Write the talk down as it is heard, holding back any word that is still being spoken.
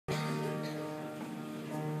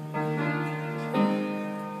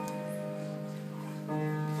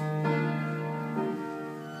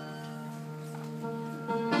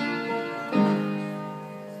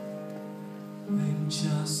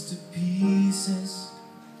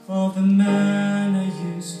of the man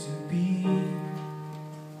I used to be.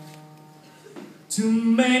 Too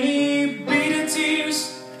many bitter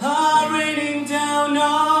tears are raining down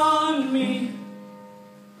on me.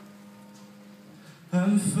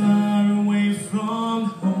 I'm far away from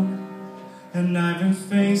home, and I've been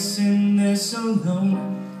facing this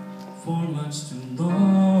alone for much too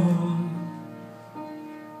long.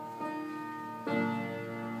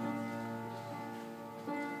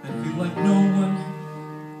 I feel like no one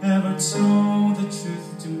ever told the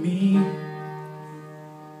truth to me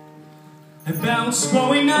about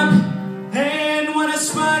growing up and what a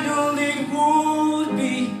struggle it would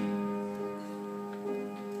be.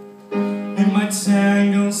 In my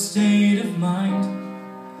tangled state of mind,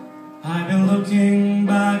 I've been looking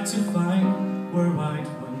back to find where I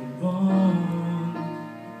went wrong.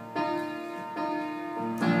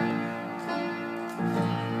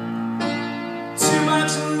 Too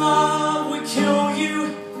much love will kill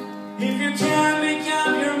you if you can't make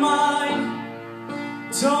up your mind.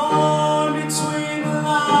 Torn between the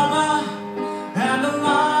lava and the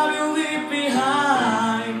love you leave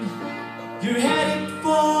behind. You're headed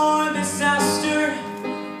for disaster,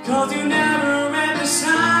 'cause you never read the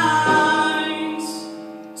signs.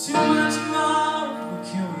 Too much love will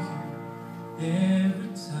kill you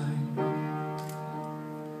every time.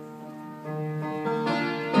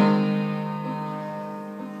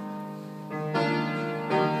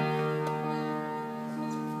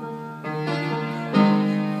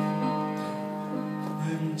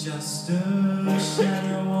 I'm just a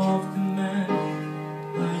shadow of the man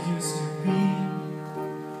I used to be,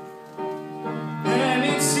 and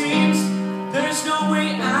it seems there's no way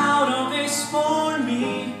out of this for me.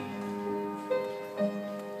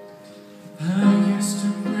 I used to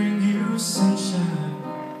bring you sunshine,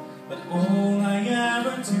 but all I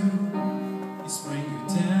ever do is bring you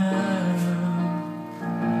down.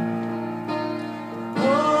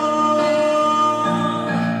 Oh,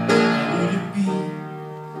 how would it be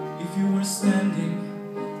if you were standing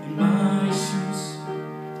in my shoes?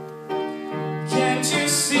 Can't you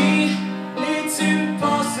see it's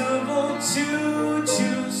impossible to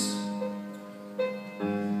choose?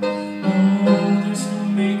 Oh, there's no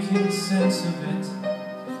making sense of it.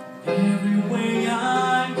 Every way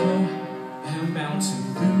I go, I'm bound to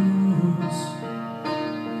lose.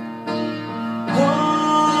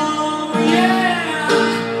 Oh yeah,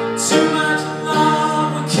 too much love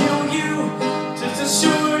will kill you, just as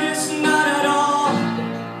sure it's not at all.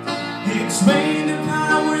 Explain the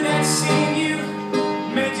power that's in you,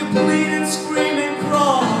 make you bleed and scream and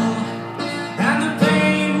crawl, and the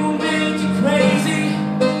pain will make you crazy.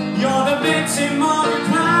 You're the victim of your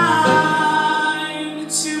crime.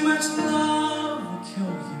 Too much love will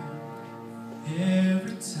kill you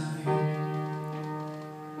every time.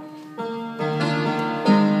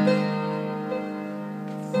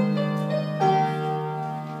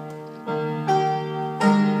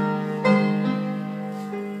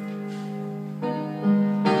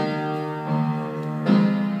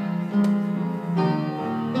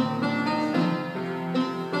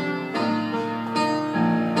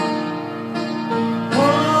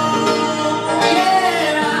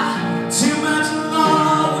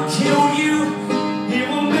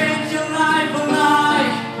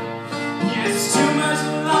 Too much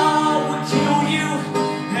love will kill you.